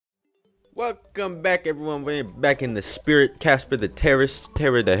Welcome back, everyone. We're back in the Spirit, Casper the Terrorist,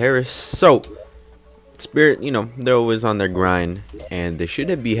 Terror the Harris. So, Spirit, you know, they're always on their grind, and they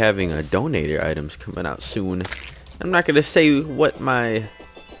should be having a donator items coming out soon. I'm not gonna say what my,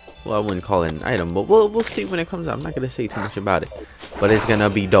 well, I wouldn't call it an item, but we'll see when it comes out. I'm not gonna say too much about it, but it's gonna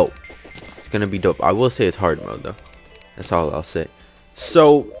be dope. It's gonna be dope. I will say it's hard mode though. That's all I'll say.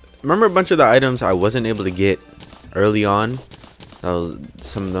 So, remember a bunch of the items I wasn't able to get early on?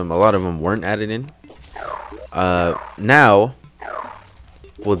 Some of them, a lot of them weren't added in. Now,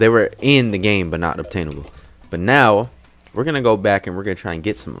 well, they were in the game but not obtainable. But now, we're gonna go back and we're gonna try and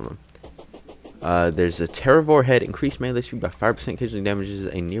get some of them. There's a Terravore head, increased melee speed by 5%, occasionally damages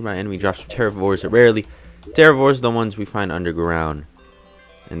a nearby enemy, drops from Terravores rarely. Terravores are the ones we find underground,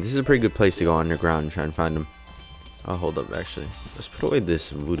 and this is a pretty good place to go underground and try and find them. Oh, hold up, actually, let's put away this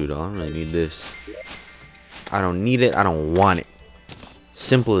voodoo doll. I don't really need this. I don't need it. I don't want it.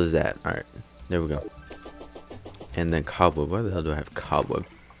 Simple as that. Alright, there we go. And then cobweb. Why the hell do I have cobweb?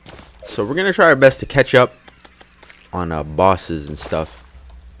 So we're gonna try our best to catch up on bosses and stuff,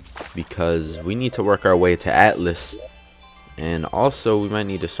 because we need to work our way to Atlas, and also we might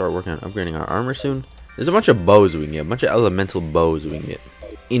need to start working on upgrading our armor soon. There's a bunch of bows we can get, a bunch of elemental bows we can get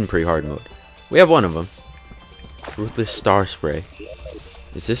in pretty hard mode. We have one of them. Ruthless Star Spray.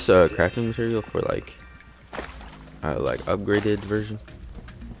 Is this crafting material for like upgraded version?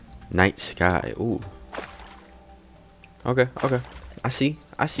 Night Sky. Ooh. Okay. I see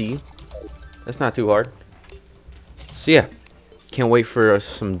you. That's not too hard. So yeah, can't wait for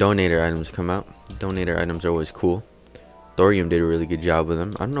some donator items to come out. Donator items are always cool. Thorium did a really good job with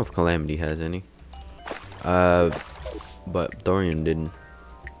them. I don't know if Calamity has any. But Thorium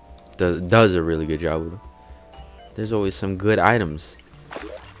does a really good job with them. There's always some good items.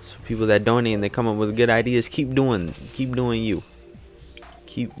 So people that donate and they come up with good ideas, keep doing you.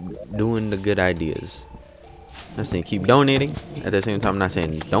 Keep doing the good ideas. I'm not saying keep donating. At the same time, I'm not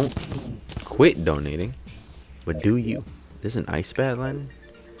saying don't quit donating, but do you. There's an ice bat landing.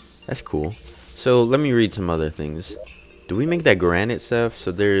 That's cool. So let me read some other things. Do we make that granite stuff?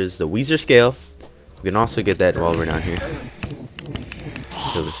 So there's the Weezer scale. We can also get that while we're down here.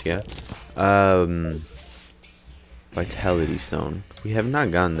 Silver scale. Vitality stone. We have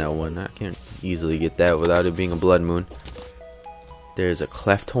not gotten that one. I can't easily get that without it being a blood moon. There's a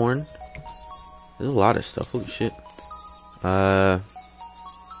cleft horn. There's a lot of stuff. Holy shit. We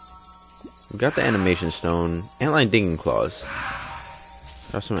got the animation stone. Antline digging claws.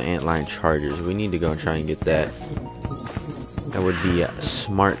 Got some antline chargers. We need to go and try and get that. That would be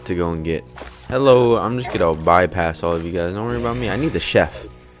smart to go and get. Hello. I'm just gonna bypass all of you guys. Don't worry about me. I need the chef.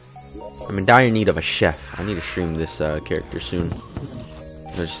 I'm in dire need of a chef. I need to stream this character soon.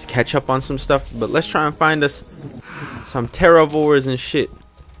 Just catch up on some stuff, but let's try and find us some Terravores and shit.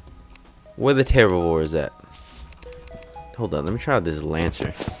 Where the Terravores at? Hold on, let me try out this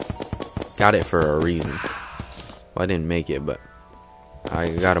Lancer. Got it for a reason. Well, I didn't make it, but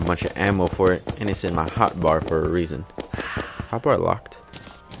I got a bunch of ammo for it, and it's in my hotbar for a reason. Hotbar locked.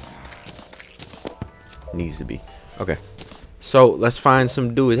 Needs to be. Okay. So let's find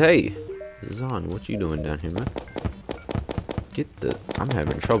some dudes. Hey, Zon, what you doing down here, man? I'm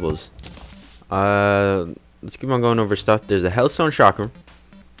having troubles. Let's keep on going over stuff. There's a Hellstone Chakra,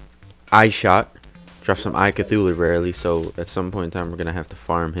 Eye Shot, drop some Eye Cthulhu rarely, so at some point in time we're gonna have to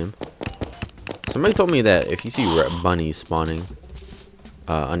farm him. Somebody told me that if you see bunnies spawning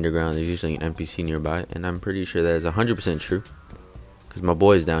underground, there's usually an NPC nearby, and I'm pretty sure that is 100% true, because my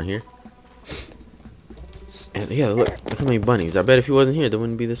boy's down here. And yeah, look how many bunnies. I bet if he wasn't here, there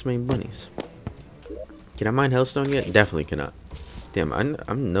wouldn't be this many bunnies. Can I mine Hellstone yet? Definitely cannot. Damn,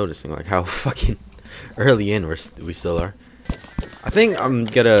 I'm noticing like how fucking early in we still are. I think I'm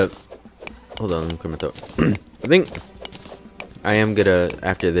gonna, hold on, let me clear my throat. I think I am gonna,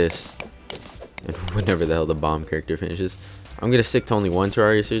 after this, and whenever the hell the bomb character finishes, I'm gonna stick to only one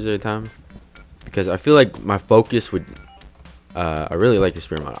Terraria series at a time, because I feel like my focus would, I really like the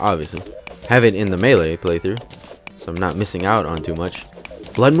Spirit mod, obviously. Have it in the melee playthrough, so I'm not missing out on too much.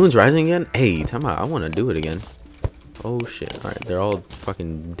 Blood Moon's rising again? Hey, time out. I want to do it again. Oh shit. Alright, they're all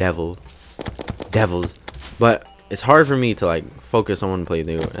fucking devils. But it's hard for me to like focus on one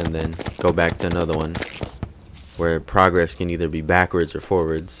playthrough and then go back to another one where progress can either be backwards or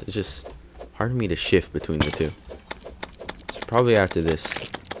forwards. It's just hard for me to shift between the two. So probably after this,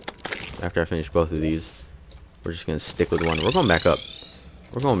 after I finish both of these, we're just gonna stick with one. We're going back up.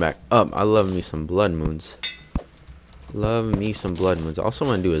 We're going back up. I love me some blood moons. Love me some blood moons. I also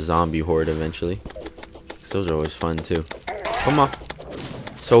want to do a zombie horde eventually, because those are always fun too. Come on.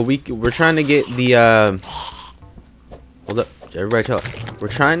 So we're trying to get the hold up, everybody chill out. We're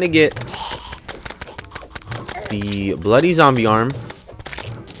trying to get the bloody zombie arm.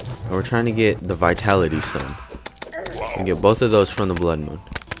 And we're trying to get the vitality stone. And get both of those from the blood moon.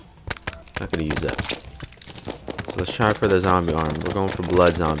 Not gonna use that. So let's try for the zombie arm. We're going for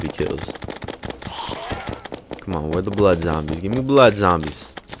blood zombie kills. Come on, where the blood zombies? Give me blood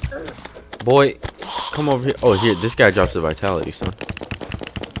zombies. Boy, come over here. Oh, here, this guy drops the vitality stone.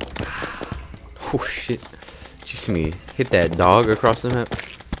 Oh, shit. Did you see me hit that dog across the map?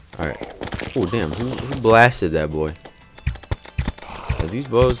 Alright. Oh, damn. Who blasted that boy? Are these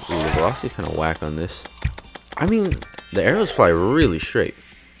bows? Ooh, the velocity's kind of whack on this. I mean, the arrows fly really straight.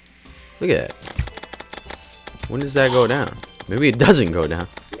 Look at that. When does that go down? Maybe it doesn't go down.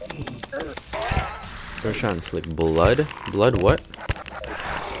 We're trying to flick blood. Blood what?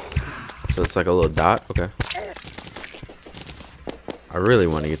 So it's like a little dot? Okay. I really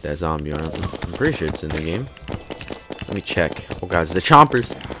want to get that zombie arm. I'm pretty sure it's in the game. Let me check. Oh god, it's the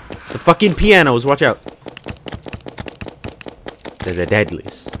chompers. It's the fucking pianos. Watch out. They're the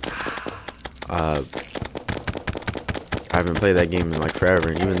deadliest. I haven't played that game in like forever,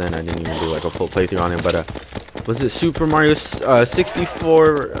 and even then I didn't even do like a full playthrough on it. But was it Super Mario 64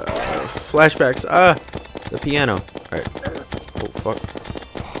 flashbacks? The piano. Alright. Oh fuck.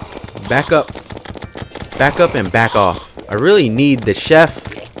 Back up. Back up and back off. I really need the chef.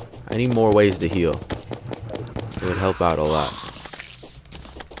 I need more ways to heal. It would help out a lot.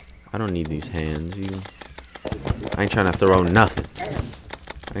 I don't need these hands. I ain't trying to throw nothing.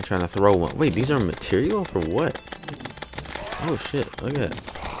 I ain't trying to throw one. Wait, these are material for what? Oh shit, look at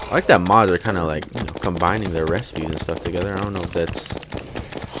that. I like that mod. They're kind of like, you know, combining their recipes and stuff together. I don't know if that's...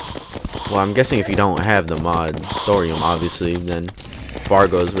 Well, I'm guessing if you don't have the mod, thorium, obviously, then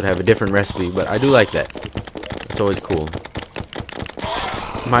Fargo's would have a different recipe. But I do like that. It's always cool.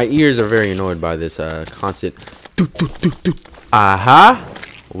 My ears are very annoyed by this constant... Aha!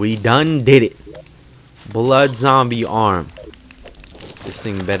 We done did it. Blood zombie arm. This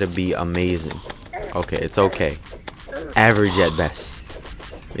thing better be amazing. Okay, it's okay. Average at best.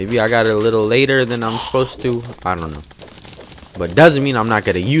 Maybe I got it a little later than I'm supposed to. I don't know. But doesn't mean I'm not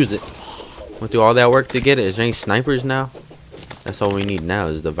going to use it. Went through all that work to get it. Is there any snipers now? That's all we need now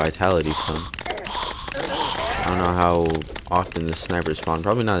is the vitality stone. I don't know how often the snipers spawn.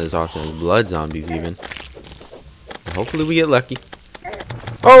 Probably not as often as blood zombies even. Hopefully we get lucky.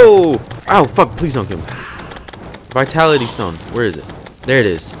 Oh! Ow, fuck. Please don't kill me. Vitality stone. Where is it? There it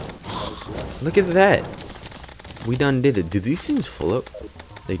is. Look at that. We done did it. Do these things float?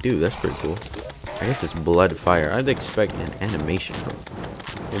 They do. That's pretty cool. I guess it's blood fire. I'd expect an animation from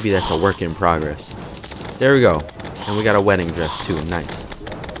it. Maybe that's a work in progress. There we go. And we got a wedding dress too. Nice.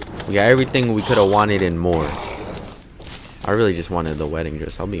 We got everything we could have wanted and more. I really just wanted the wedding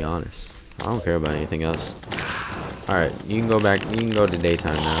dress. I'll be honest. I don't care about anything else. Alright. You can go back. You can go to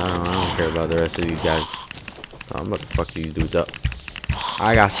daytime now. I don't care about the rest of these guys. So I'm about to fuck these dudes up.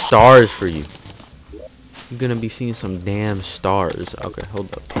 I got stars for you. You're gonna be seeing some damn stars. Okay,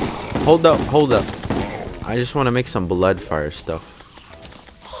 hold up. Hold up, hold up. I just want to make some blood fire stuff.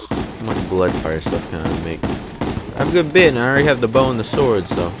 How much blood fire stuff can I make? I have a good bit, and I already have the bow and the sword,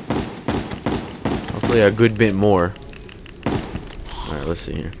 so hopefully a good bit more. Alright, let's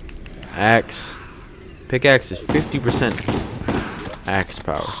see here. Axe. Pickaxe is 50% axe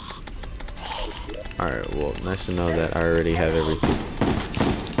power. Alright, well, nice to know that I already have everything.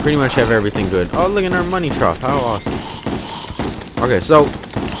 Pretty much have everything good. Oh, look at our money trough. How awesome. Okay, so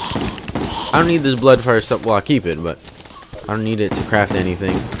I don't need this blood fire stuff. Well, I'll keep it, but I don't need it to craft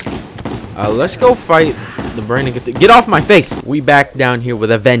anything. Let's go fight the brain and get off my face. We back down here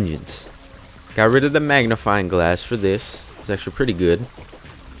with a vengeance. Got rid of the magnifying glass for this. It's actually pretty good.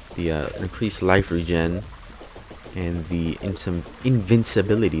 The increased life regen and the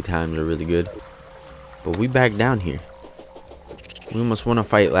invincibility times are really good. But we back down here. We almost won a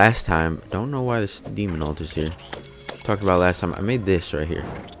fight last time. Don't know why this demon altar's here. Talked about last time. I made this right here.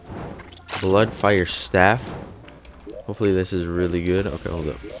 Blood fire staff. Hopefully this is really good. Okay, hold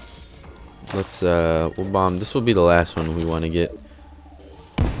up. Let's we'll bomb. This will be the last one we want to get.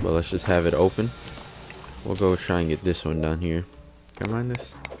 But let's just have it open. We'll go try and get this one down here. Can I mine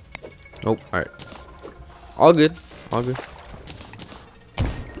this? Nope. Alright. All good. All good.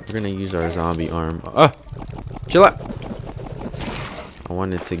 We're gonna use our zombie arm. Chill out. I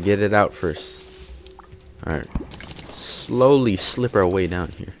wanted to get it out first. Alright. Slowly slip our way down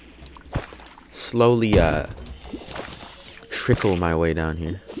here. Slowly trickle my way down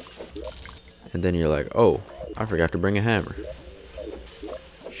here. And then you're like, oh, I forgot to bring a hammer.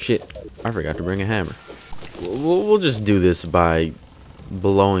 Shit, I forgot to bring a hammer. We'll just do this by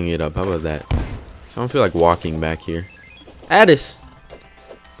blowing it up. How about that? So I don't feel like walking back here. Addis!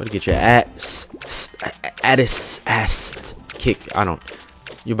 Better get your ass. ass kick.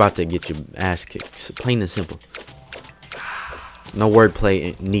 You're about to get your ass kicked. Plain and simple. No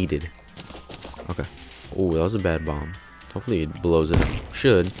wordplay needed. Okay. Oh, that was a bad bomb. Hopefully it blows it up.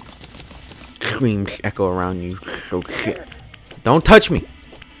 Should. Screams echo around you. Oh shit. Don't touch me.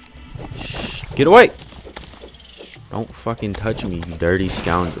 Shh. Get away. Don't fucking touch me, you dirty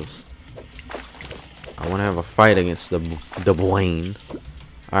scoundrels. I want to have a fight against the Dwayne.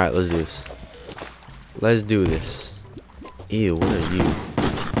 Alright, let's do this. Let's do this. Ew, what are you?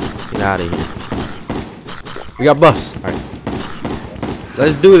 Get out of here. We got buffs. Alright.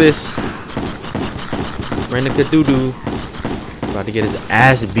 Let's do this. Randy-ka-doo-doo. He's about to get his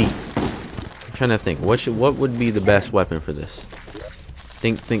ass beat. I'm trying to think. What would be the best weapon for this?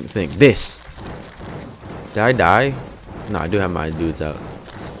 Think. This. Did I die? No, I do have my dudes out.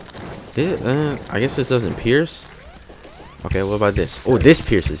 I guess this doesn't pierce. Okay, what about this? Oh, this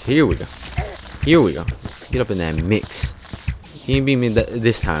pierces. Here we go. Here we go. Get up in that mix. He didn't beat me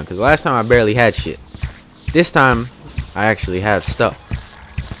this time, because last time I barely had shit. This time, I actually have stuff.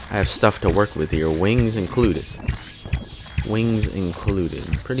 I have stuff to work with here. Wings included. Wings included.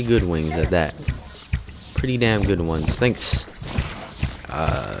 Pretty good wings at that. Pretty damn good ones. Thanks.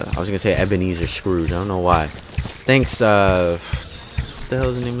 I was gonna say Ebenezer Scrooge. I don't know why. Thanks, what the hell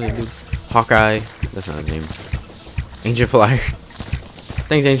is the name of the dude? Hawkeye. That's not his name. Ancient Flyer.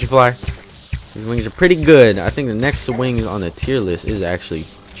 Thanks, Ancient Flyer. These wings are pretty good. I think the next wing on the tier list is actually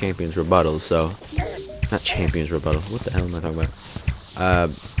Champion's Rebuttal. So, not Champion's Rebuttal. What the hell am I talking about?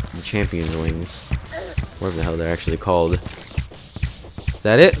 The Champion's Wings. Whatever the hell they're actually called. Is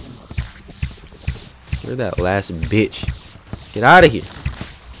that it? Where's that last bitch? Get out of here.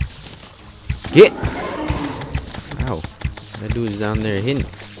 Get. Ow. That dude is down there hitting me.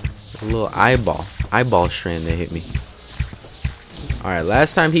 A little eyeball strand that hit me. Alright,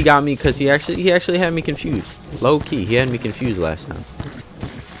 last time he got me because he actually had me confused. Low key, he had me confused last time.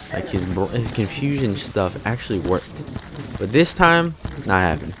 Like his confusion stuff actually worked. But this time, not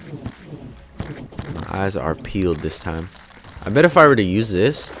happening. My eyes are peeled this time. I bet if I were to use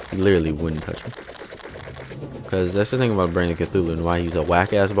this, he literally wouldn't touch me. Because that's the thing about Brain of Cthulhu and why he's a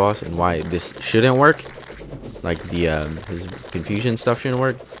whack-ass boss and why this shouldn't work. Like his confusion stuff shouldn't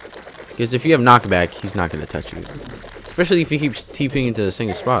work. Because if you have knockback, he's not going to touch you. Especially if he keeps TPing into the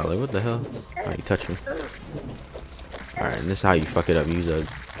same spot. Like, what the hell? Alright, you touched me. Alright, and this is how you fuck it up. Use a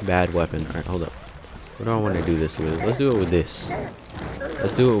bad weapon. Alright, hold up. What do I want to do this with? Let's do it with this.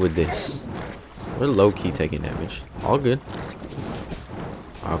 Let's do it with this. We're low-key taking damage. All good.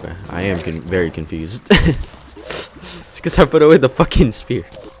 Okay, I am very confused. It's because I put away the fucking spear.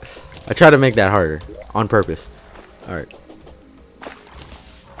 I try to make that harder. On purpose. Alright.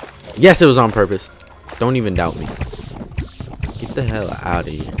 Yes, it was on purpose. Don't even doubt me. Get the hell out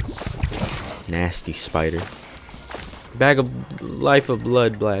of here. Nasty spider. Bag of life of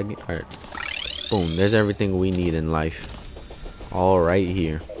blood blag. Alright. Boom. There's everything we need in life. All right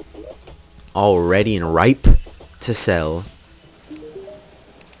here. All ready and ripe to sell.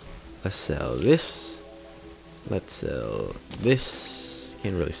 Let's sell this. Let's sell this.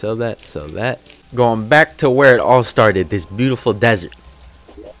 Can't really sell that. Sell that. Going back to where it all started. This beautiful desert.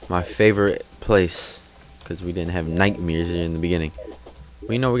 My favorite place. Because we didn't have nightmares here in the beginning.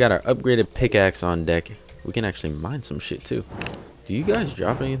 We know we got our upgraded pickaxe on deck. We can actually mine some shit too. Do you guys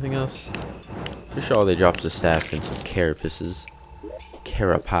drop anything else? Pretty sure all they dropped is a staff and some carapaces.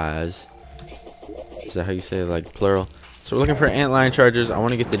 Carapace. Is that how you say it, like plural? So we're looking for antlion chargers. I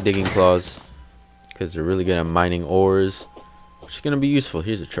want to get the digging claws. Because they're really good at mining ores. Which is going to be useful.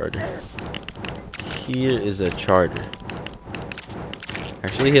 Here's a charger. Here is a charger.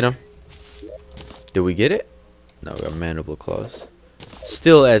 Actually hit him. Did we get it? No, we got mandible claws.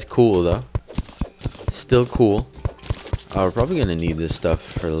 Still as cool though. Still cool. We're probably gonna need this stuff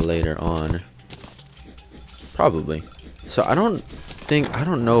for later on. Probably. So I don't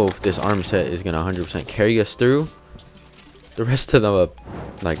know if this arm set is gonna 100% carry us through the rest of the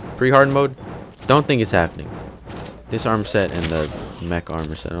like pre-hard mode. Don't think it's happening. This arm set and the mech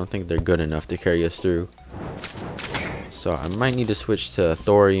armor set, I don't think they're good enough to carry us through. So I might need to switch to a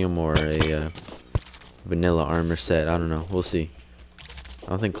thorium or a vanilla armor set. I don't know. We'll see. I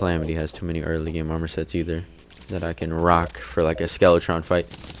don't think Calamity has too many early game armor sets either that I can rock for like a Skeletron fight.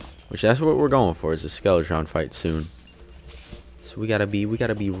 Which that's what we're going for, is a Skeletron fight soon. So we gotta be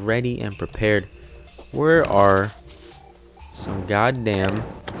ready and prepared. Where are some goddamn...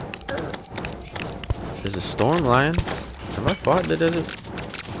 There's a storm lion. Have I fought the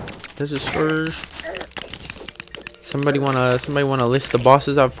desert scourge? Somebody wanna list the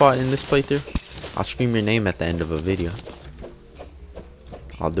bosses I've fought in this playthrough? I'll scream your name at the end of a video.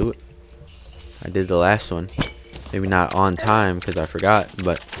 I'll do it. I did the last one. Maybe not on time because I forgot,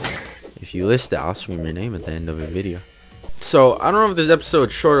 but if you list it, I'll scream your name at the end of a video. So I don't know if this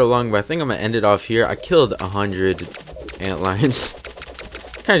episode's short or long, but I think I'm gonna end it off here. I killed 100 ant lions.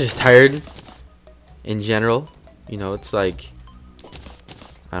 Kind of just tired in general. You know, it's like,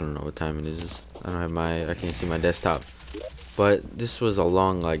 I don't know what time it is. I can't see my desktop. But this was a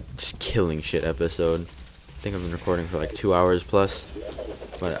long, like, just killing shit episode. I think I've been recording for like 2 hours plus.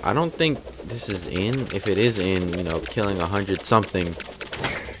 But I don't think this is in. If it is in, you know, killing 100 something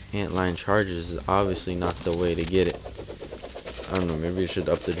antlion charges is obviously not the way to get it. I don't know, maybe you should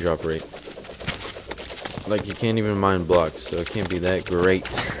up the drop rate. Like, you can't even mine blocks, so it can't be that great.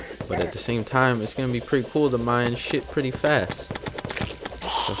 But at the same time, it's gonna be pretty cool to mine shit pretty fast.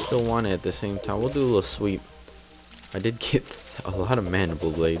 So I still want it at the same time. We'll do a little sweep. I did get a lot of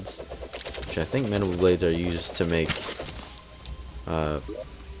mandible blades, which I think mandible blades are used to make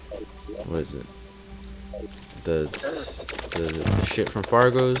what is it? The shit from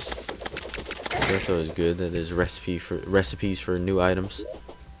Fargo's. That's always good. That is recipes for new items,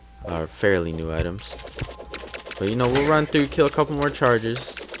 or fairly new items. But you know, we'll run through, kill a couple more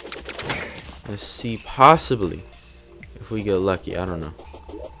charges. Let's see, possibly if we get lucky. I don't know.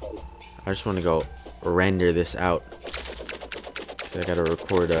 I just want to go render this out. So I gotta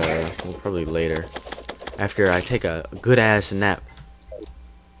record well, probably later after I take a good ass nap.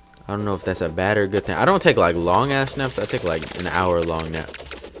 I don't know if that's a bad or good thing. I don't take like long ass naps. I take like an hour long nap.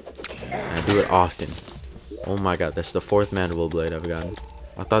 And I do it often. Oh my god, that's the 4th mandible blade I've gotten.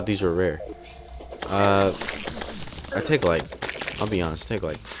 I thought these were rare. I take like, I'll be honest, take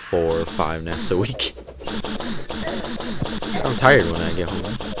like 4 or 5 naps a week. I'm tired when I get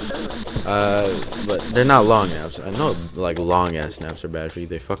home. But they're not long naps. I know like long ass naps are bad for you.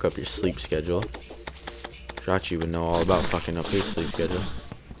 They fuck up your sleep schedule. Drachi would know all about fucking up his sleep schedule.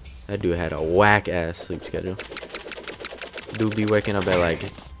 That dude had a whack ass sleep schedule. Dude be waking up at like,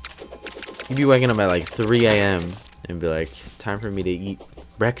 he'd be waking up at like 3 a.m. and be like, time for me to eat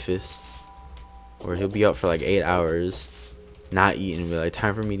breakfast. Or he'll be up for like 8 hours, not eating, and be like,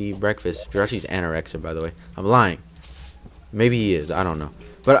 time for me to eat breakfast. Drachi's anorexic, by the way. I'm lying. Maybe he is. I don't know.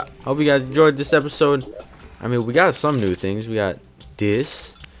 But I hope you guys enjoyed this episode. I mean, we got some new things. We got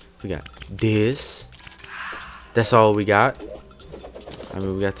this. We got this. That's all we got. I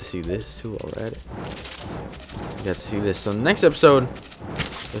mean, we got to see this too already. We got to see this. So next episode,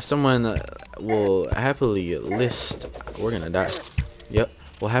 if someone will happily list, we're gonna die. Yep,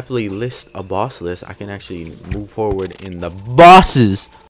 will happily list a boss list, I can actually move forward in the bosses